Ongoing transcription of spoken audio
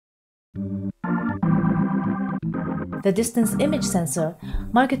The distance image sensor,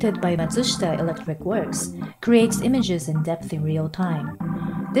 marketed by Matsushita Electric Works, creates images in depth in real time.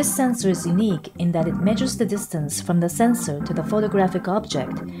 This sensor is unique in that it measures the distance from the sensor to the photographic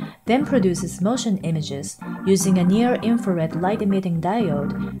object, then produces motion images using a near-infrared light-emitting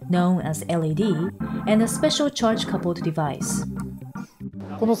diode known as LED and a special charge-coupled device.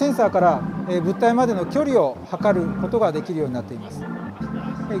 このセンサーから物体までの距離を測ることができるようになっています。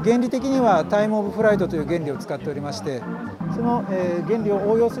原理的にはタイムオブフライトという原理を使っておりまして、その原理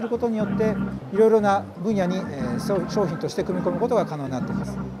を応用することによっていろいろな分野に商品として組み込むことが可能になっていま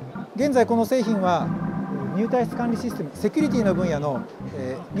す。現在この製品は入退出管理システム、セキュリティの分野の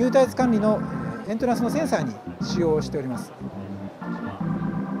入退出管理のエントランスのセンサーに使用しております。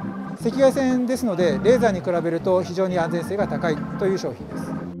赤外線ですので、レーザーに比べると非常に安全性が高いという商品で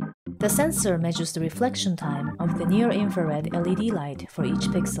す。The sensor measures the reflection time of the near-infrared LED light for each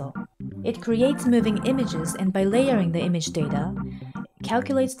pixel. It creates moving images and by layering the image data,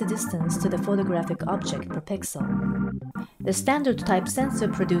 calculates the distance to the photographic object per pixel. The standard type sensor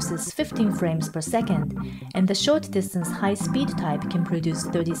produces 15 frames per second, and the short distance high-speed type can produce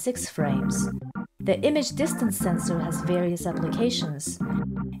 36 frames. The image distance sensor has various applications.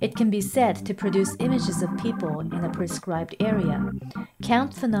 It can be said to produce images of people in a prescribed area,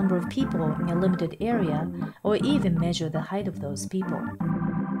 count the number of people in a limited area, or even measure the height of those people.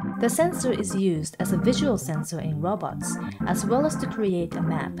 The sensor is used as a visual sensor in robots, as well as to create a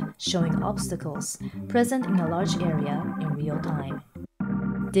map showing obstacles present in a large area in real time.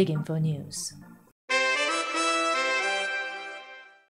 DigInfo News.